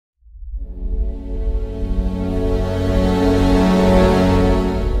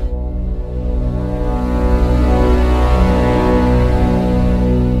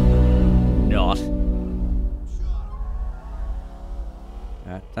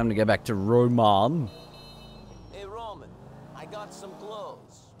Time to go back to Roman. Hey Roman, I got some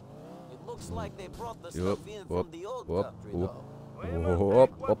clothes. It looks like they brought the stuff in from the old country though.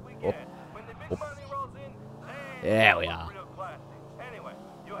 There we are. Anyway,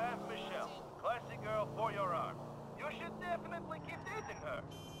 you have Michelle, classy girl for your arm. You should definitely keep dating her.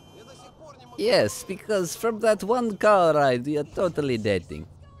 Yes, because from that one car ride, we are totally dating.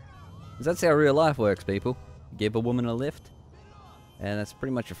 That's how real life works, people. Give a woman a lift, and that's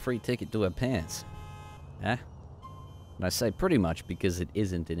pretty much a free ticket to her pants. Yeah? And I say pretty much because it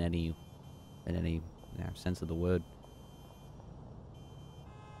isn't in any sense of the word.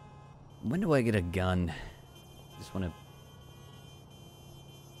 When do I get a gun? Just want to...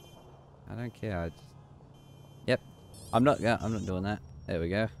 I don't care. I just... Yep. I'm not doing that. There we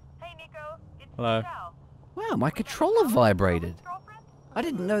go. Hey Nico, it's Hello. Michelle. Wow, my controller vibrated. I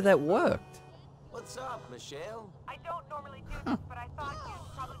didn't know that worked. What's up, Michelle? I don't normally do this, but I thought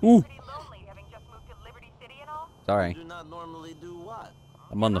you'd probably be pretty lonely having just moved to Liberty City and all. Sorry. You do not normally do what?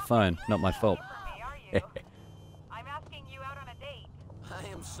 I'm on the phone. Not my fault. For me, are you? I'm asking you out on a date. I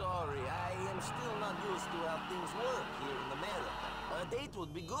am sorry. I am still not used to how things work here in America. A date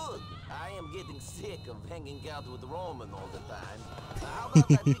would be good. I am getting sick of hanging out with Roman all the time. How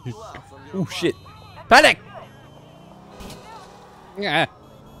about I pick you up from your Oh shit. apartment? Panic! Yeah.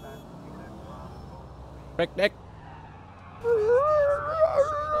 Picnic.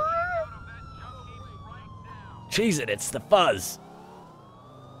 Cheese it, it's the fuzz.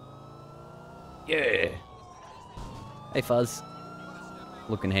 Yeah. Hey, Fuzz.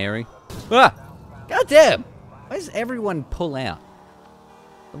 Looking hairy. Ah! Goddamn! Why does everyone pull out?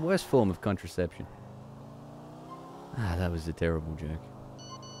 The worst form of contraception. Ah, that was a terrible joke.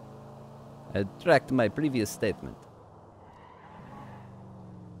 I retract my previous statement.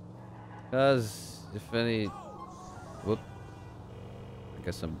 Because if any... Whoop. I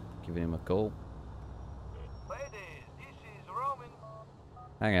guess I'm giving him a call. Ladies, this is Roman.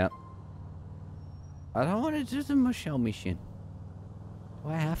 Hang out. I don't want to do the Michelle mission. Do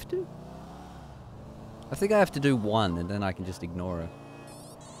I have to? I think I have to do one, and then I can just ignore her.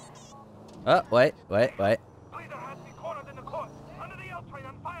 Oh, wait. Leader has me cornered in the court, under the L train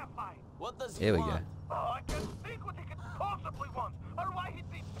on Firefly. What does he Here we want? go. Oh, I can't think what he could possibly want, or why he'd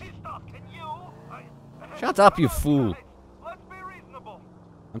be pissed off. Can you? Shut up, you Come on, fool. guys. Let's be reasonable.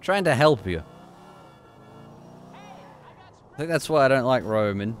 I'm trying to help you. I think that's why I don't like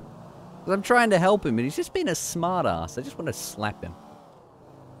Roman. 'Cause I'm trying to help him, and he's just being a smartass. I just want to slap him.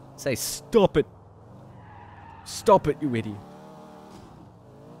 Say, stop it. Stop it, you idiot.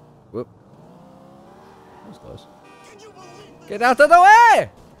 Whoop. That was close. Get out of the way!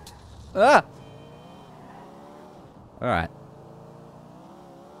 Ah! Alright.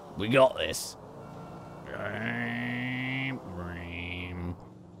 We got this.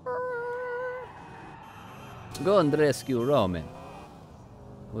 Go and rescue Roman.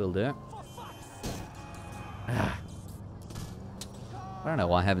 Will do. Ah. I don't know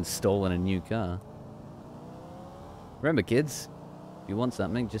why I haven't stolen a new car. Remember, kids, if you want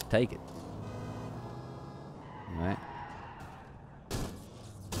something, just take it. Alright.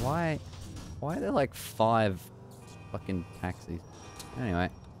 Why are there like 5 fucking taxis? Anyway,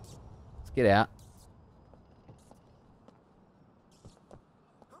 let's get out.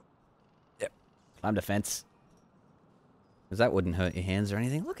 Yep. Climb the fence. Because that wouldn't hurt your hands or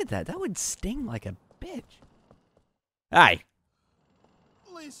anything. Look at that. That would sting like a bitch. Hey.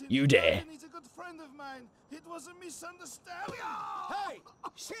 Listen, You dare. He's a good friend of mine. It was a misunderstanding. Hey!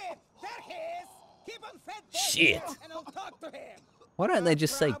 Shit! There he is! Keep on fed Shit. and I'll talk to him. Why don't they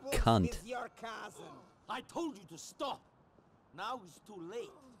just say Troubles cunt? is your cousin. I told you to stop. Now it's too late.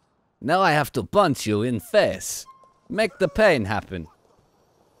 Now I have to punch you in face. Make the pain happen.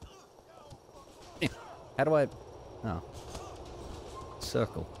 How do I... Oh.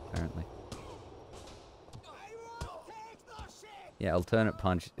 Circle, apparently. Yeah, alternate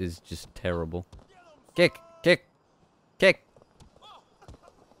punch is just terrible. Kick! Kick! Kick!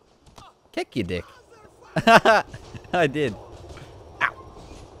 Kick, you dick. I did. Ow!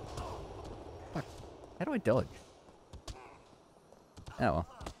 Fuck. How do I dodge? Oh well.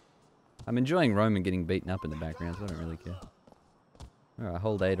 I'm enjoying Roman getting beaten up in the background, so I don't really care. Alright,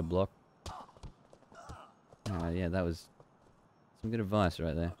 hold A to block. Yeah, that was some good advice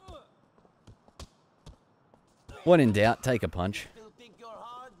right there. When in doubt, take a punch. Still think you're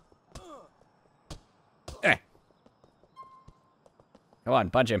hard? Eh. Come on,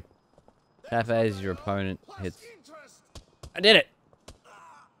 punch him. Cafe as your opponent hits. I did it!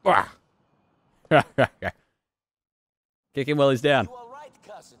 Wah. Kick him while he's down. You all right,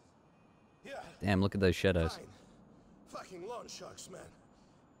 cousin? Yeah, Damn, look at those shadows. fine. Fucking loan sharks, man.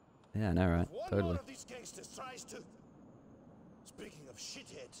 Yeah, I know, right? One Totally. more of these gangsters tries to... Speaking of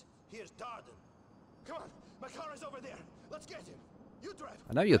shitheads, here's Darden. Come on, my car is over there. Let's get him. You drive.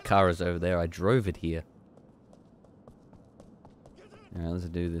 I know your car is over there. I drove it here. Alright, let's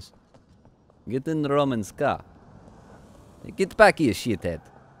do this. Get in Roman's car. Get back here, shithead.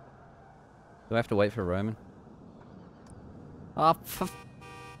 Do I have to wait for Roman? Oh,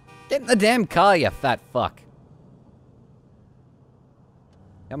 get in the damn car, you fat fuck.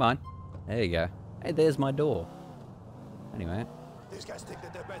 Come on. There you go. Hey, there's my door. Anyway. These guys think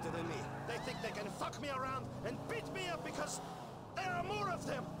that they're better than me. They think they can fuck me around and beat me up because there are more of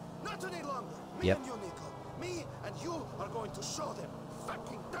them. Not any longer. Me Yep. and you, Nico. Me and you are going to show them.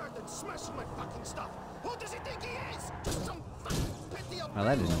 Fucking dirt and smashing my fucking stuff. Who does he think he is? Just some fucking petty Oh,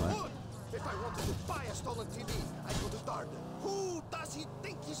 that didn't obnoxious work. hood. If I wanted to buy a stolen TV, I'd go to Darden. Who does he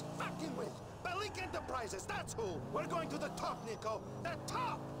think he's fucking with? Bellic Enterprises, that's who. We're going to the top, Nico. The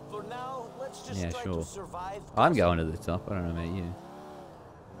top! For now, let's just Yeah, try sure. to survive. I'm going to the top. I don't know about you.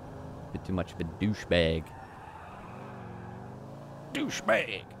 Bit too much of a douchebag.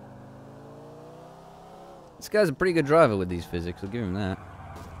 Douchebag! This guy's a pretty good driver with these physics. I'll give him that.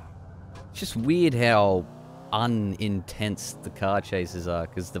 It's just weird how unintense the car chases are,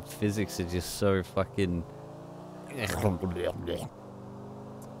 because the physics are just so fucking...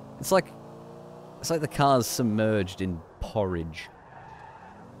 It's like the car's submerged in porridge.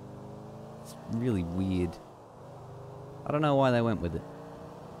 It's really weird. I don't know why they went with it.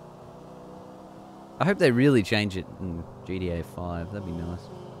 I hope they really change it in GTA 5. That'd be nice.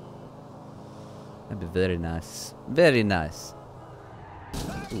 That'd be very nice. Very nice.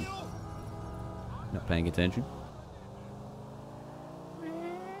 Ooh. Not paying attention.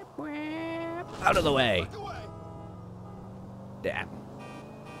 Out of the way! Damn.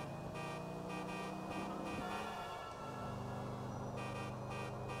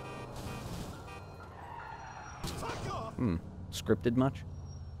 Scripted much?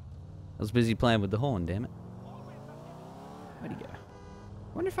 I was busy playing with the horn, damn it. Where'd he go?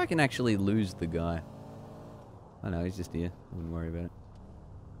 I wonder if I can actually lose the guy. I know, he's just here. I wouldn't worry about it.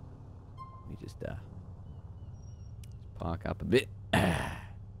 Let me just park up a bit. There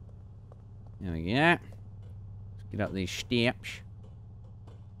we go. Let's get up these steps.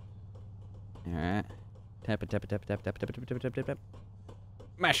 Alright. Tap it, tap it, tap it, tap it, tap it, tap it, tap it, tap it, tap it.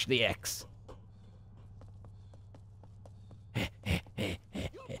 Mash the X.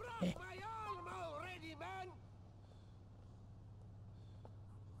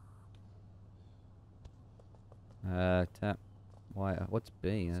 Tap. Why? What's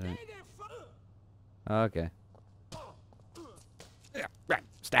B? I don't... Okay. Right.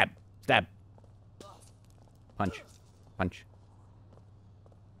 Stab. Stab. Punch. Punch.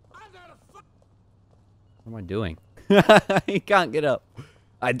 What am I doing? He can't get up.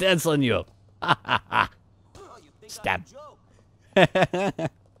 I dance on you. Stab.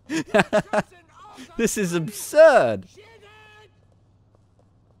 This is absurd.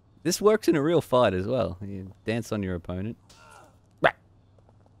 This works in a real fight as well. You dance on your opponent. Right.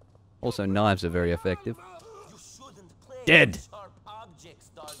 Also, knives are very effective. Dead.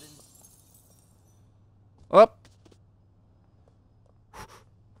 Up.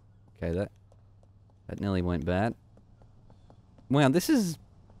 Okay, that nearly went bad. Wow, this is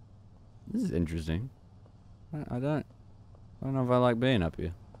interesting. I don't know if I like being up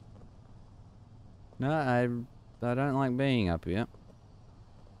here. No, I don't like being up here.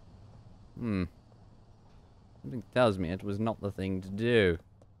 Something tells me it was not the thing to do.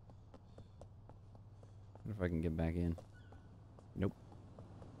 I wonder if I can get back in. Nope.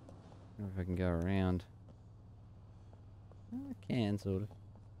 I wonder if I can go around. I can, sort of.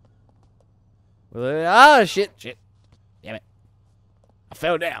 Well, ah, shit. Damn it. I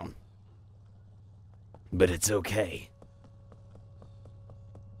fell down. But it's okay.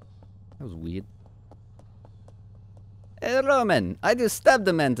 That was weird. Hey, Roman, I just stabbed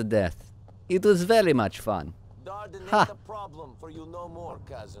a man to death. It was very much fun. Darden Ha. ain't a problem for you no more,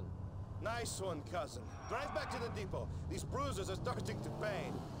 cousin. Nice one, cousin. Drive back to the depot. These bruises are starting to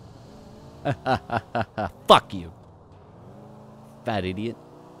pain. Fuck you. Fat idiot.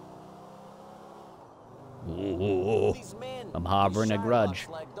 Ooh. These men, I'm harboring these a grudge.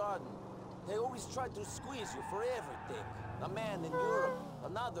 Shylocks like Darden, they always try to squeeze you for everything. A man in Europe,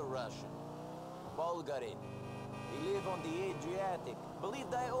 another Russian, Bulgarian. He live on the Adriatic.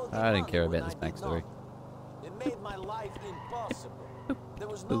 Believed I owed I didn't money care when about this I did backstory. not. It made my life impossible. There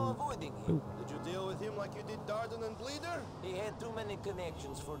was no avoiding him. Did you deal with him like you did Darden and Bleeder? He had too many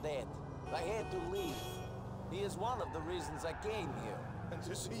connections for that. I had to leave. He is one of the reasons I came here. And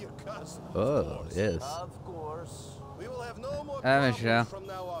to see your cousin. Oh, yes. Of course. We will have no more Michelle. problems from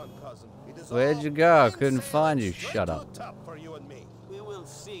now on, cousin. It is Where'd all you go? I plain couldn't sailing find you. straight Shut to up. the top for you and me. We will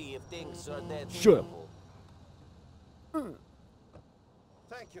see if things are that Shut up. simple.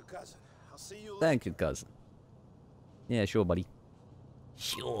 Thank you, cousin. I'll see you later. Thank you, cousin. Yeah, sure, buddy.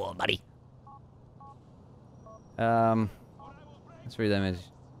 Sure, buddy. Let's read that message.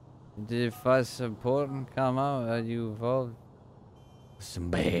 Did find important come out? Are you involved?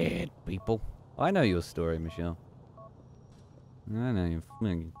 Some bad people. I know your story, Michelle. I know you.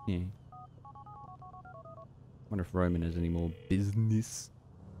 Yeah. Wonder if Roman has any more business.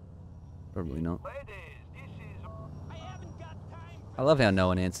 Probably not. Ladies, this is... I haven't got time. I love how no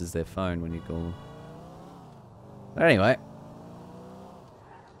one answers their phone when you call them. But anyway.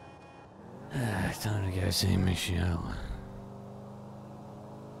 Time to go see Michelle.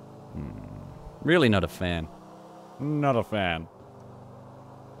 Really not a fan. Not a fan.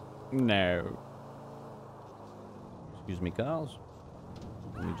 No. Excuse me, Carls.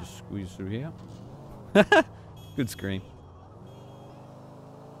 Let me just squeeze through here. Good scream.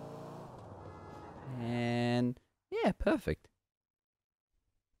 And yeah, perfect.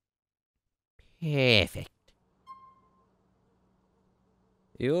 Perfect.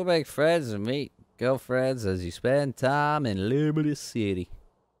 You'll make friends and meet girlfriends as you spend time in Liberty City.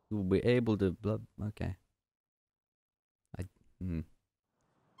 You'll be able to okay.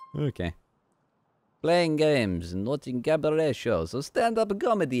 Okay. Playing games and watching cabaret shows or stand-up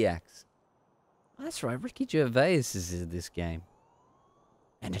comedy acts. That's right, Ricky Gervais is in this game.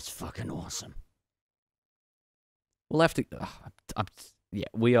 And it's fucking awesome. We'll have to... yeah,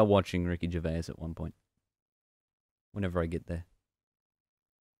 we are watching Ricky Gervais at one point. Whenever I get there.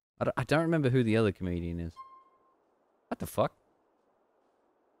 I don't remember who the other comedian is. What the fuck?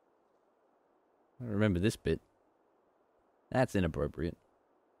 I don't remember this bit. That's inappropriate.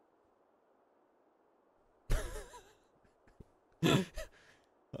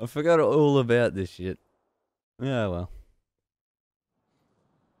 I forgot all about this shit. Yeah, well.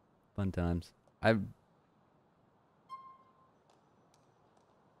 Fun times. Okay.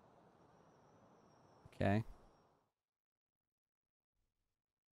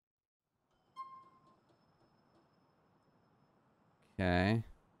 Okay.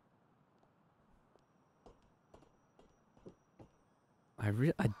 I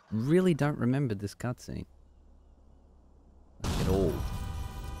really don't remember this cutscene. Like, at all.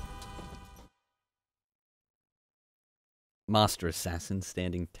 Master Assassin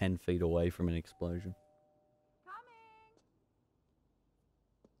standing 10 feet away from an explosion. Coming.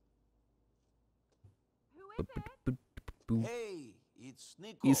 Who is it? Hey, it's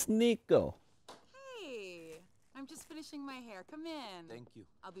Nico. It's Nico. Hey, I'm just finishing my hair. Come in. Thank you.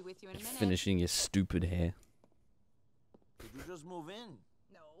 I'll be with you in a minute. Finishing your stupid hair. Did you just move in?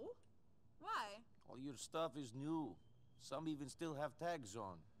 No. Why? All your stuff is new. Some even still have tags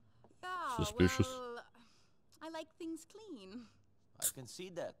on. Yeah, Suspicious. well, I like things clean. I can see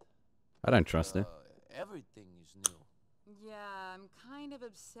that. I don't trust her. Everything is new. Yeah, I'm kind of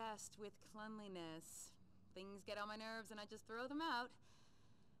obsessed with cleanliness. Things get on my nerves and I just throw them out.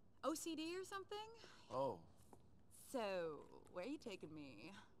 OCD or something? Oh, So, where are you taking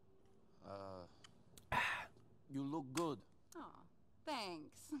me? you look good. Aw,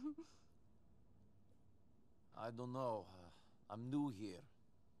 thanks. I don't know. I'm new here.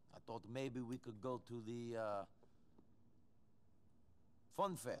 I thought maybe we could go to the,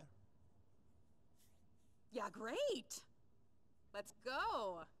 fun fair. Yeah, great. Let's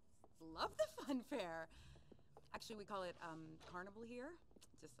go. Love the fun fair. Actually, we call it, carnival here.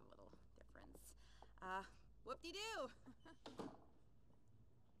 Just a little difference. Whoop-de-doo.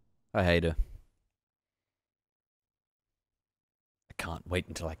 I hate her. I can't wait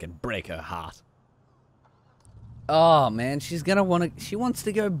until I can break her heart. Oh man, she's gonna she wants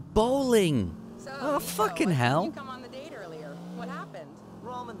to go bowling. So, Oh, Nico, fucking why didn't hell. you come on the date earlier? What happened?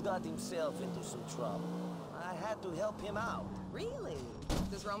 Roman got himself into some trouble. I had to help him out. Really?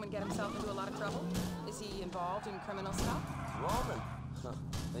 Does Roman get himself into a lot of trouble? Is he involved in criminal stuff? Roman?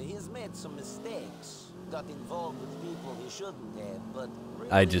 He's made some mistakes. Got involved with people he shouldn't have, but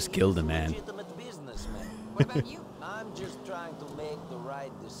really, I just killed a he's man. legitimate businessman. What about you? I'm just trying to make the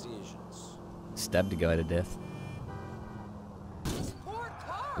right decisions. Stabbed a guy to death. This poor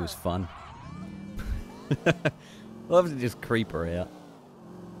car. It was fun. Love to just creep her out.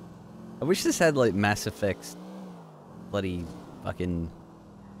 I wish this had like Mass Effect's bloody fucking...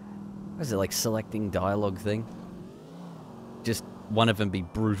 What is it, like selecting dialogue thing? Just one of them be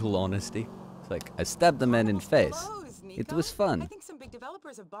brutal honesty. It's like, I stabbed the man in face. Clothes, It Nico. was fun. I think some big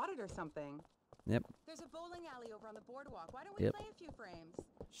developers have bought it or something. Yep. There's a bowling alley over on the boardwalk. Why don't we Yep. play a few frames?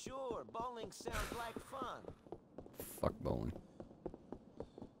 Sure, bowling sounds like fun. Fuck bowling.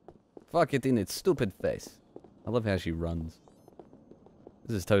 Fuck it in its stupid face. I love how she runs.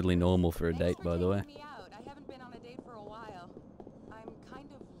 This is totally normal for a date, by the way. Taking me out. I haven't been on a date for a while. I'm kind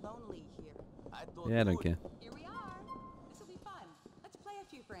of lonely here. Yeah, I don't care. Here we are. This will be fun. Let's play a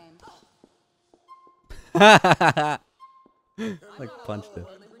few frames. Like punched her.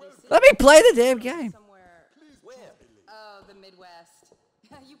 Let me play the damn game. Somewhere. Oh, the Midwest.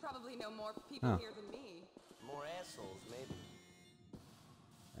 You probably know more people here than me. More assholes, maybe.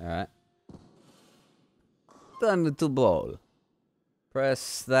 Alright. Time to bowl.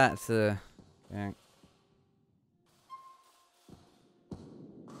 Press that to... Okay.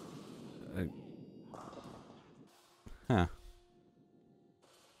 Huh.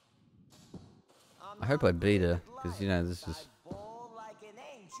 I hope I beat her, because, you know,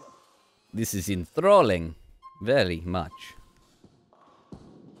 this is enthralling. Very much.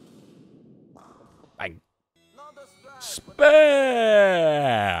 Bang.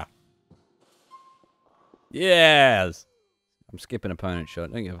 Spare! Yes! I'm skipping opponent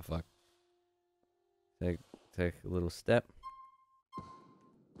shot. Don't give a fuck. Take a little step.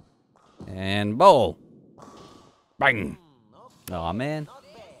 And bowl! Bang! Aw, man.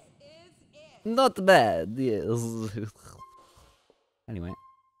 Not bad, yes. Anyway.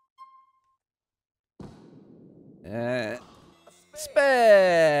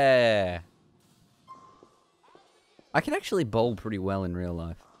 Spare! I can actually bowl pretty well in real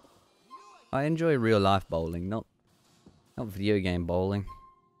life. I enjoy real life bowling, not video game bowling.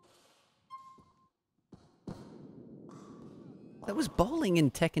 That was bowling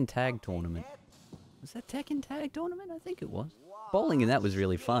in Tekken Tag Tournament. Was that Tekken Tag Tournament? I think it was. Bowling in that was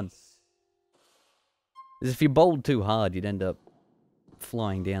really fun. Because if you bowled too hard, you'd end up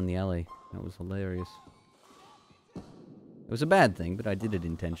flying down the alley. That was hilarious. It was a bad thing, but I did it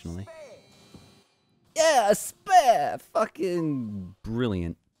intentionally. Yeah, a spare! Fucking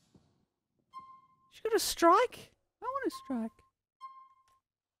brilliant. She got a strike? I want a strike.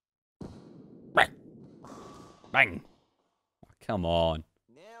 Bang! Bang! Oh, come on.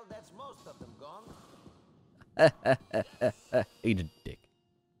 Now that's most of them gone. Eat a dick.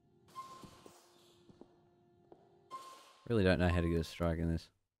 Really don't know how to get a strike in this.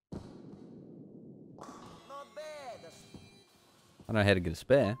 Not bad. I know how to get a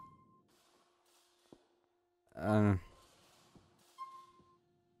spare.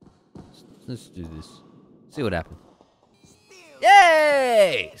 Let's do this. See what happens.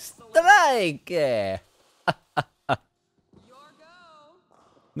 Yay! Strike! Your go.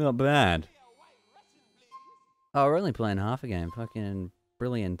 Not bad. Oh, we're only playing half a game. Fucking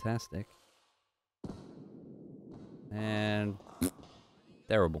brilliant-tastic. And...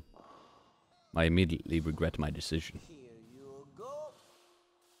 terrible. I immediately regret my decision. Here you go.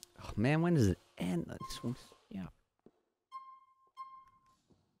 Oh man, when does it end? This one's... yeah.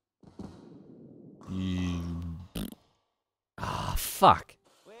 Ah, fuck.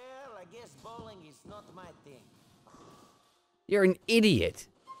 Well, I guess bowling is not my thing. You're an idiot.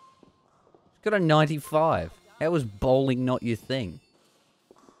 She's got a 95. How was bowling not your thing?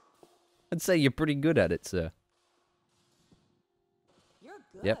 I'd say you're pretty good at it, sir. You're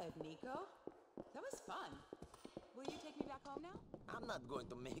good, Yep. Nico. That was fun. Will you take me back home now? I'm not going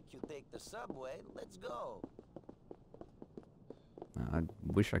to make you take the subway. Let's go. I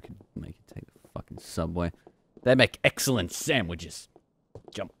wish I could make it take the fucking subway. They make excellent sandwiches.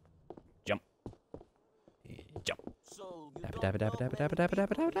 Jump. Jump. Yeah, jump. So you Dabba don't dabba dabba know dabba many dabba dabba people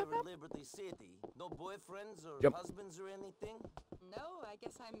dabba here dabba. in Liberty City? No boyfriends or Yep. husbands or anything? No, I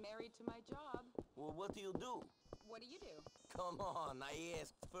guess I'm married to my job. Well, what do you do? What do you do? Come on, I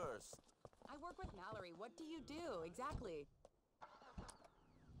asked first. I work with Mallory. What do you do exactly?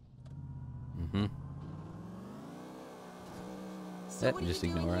 Mm-hmm. So Yep, what are just you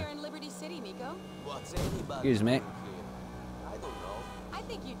doing ignore here her. in Liberty City, Nico? What's anybody Excuse me. doing here? I don't know. I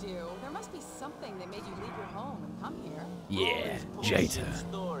think you do. There must be something that made you leave your home and come here. Yeah, All these bullshit Jada.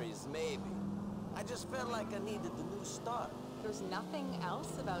 stories, maybe. I just felt like I needed a new start. There's nothing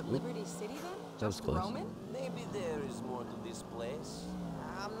else about Liberty City then? That was Just close. Roman? Maybe there is more to this place.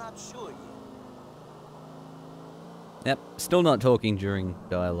 I'm not sure yet. Yep, still not talking during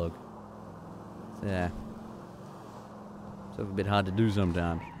dialogue. Yeah. It's a bit hard to do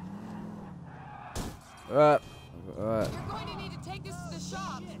sometimes. Alright. Alright. You're going to need to take this to the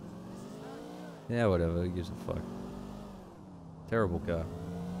shop. Yeah, whatever. Who gives a fuck? Terrible car.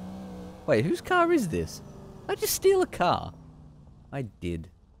 Wait, whose car is this? I just steal a car. I did.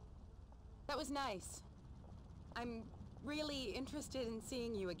 That was nice. I'm really interested in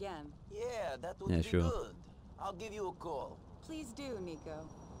seeing you again. Yeah, that would Yeah, be sure. good. I'll give you a call. Please do, Nico.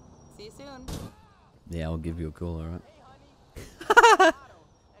 See you soon. Yeah, I'll give you a call, alright?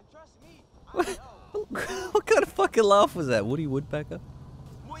 What kind of fucking laugh was that? Woody Woodpecker?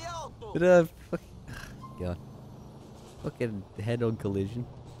 Did I God. Fucking head-on collision.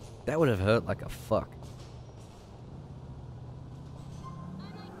 That would have hurt like a fuck.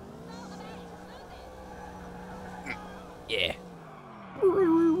 Yeah. Oh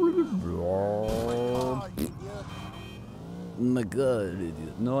my god,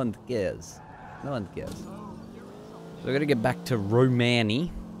 idiot. No one cares. No one cares. So we're gonna get back to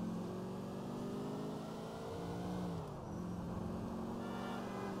Romani.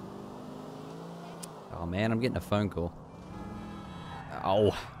 Oh man, I'm getting a phone call.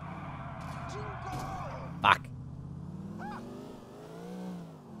 Oh. Fuck.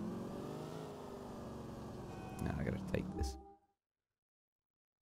 Now I gotta take this.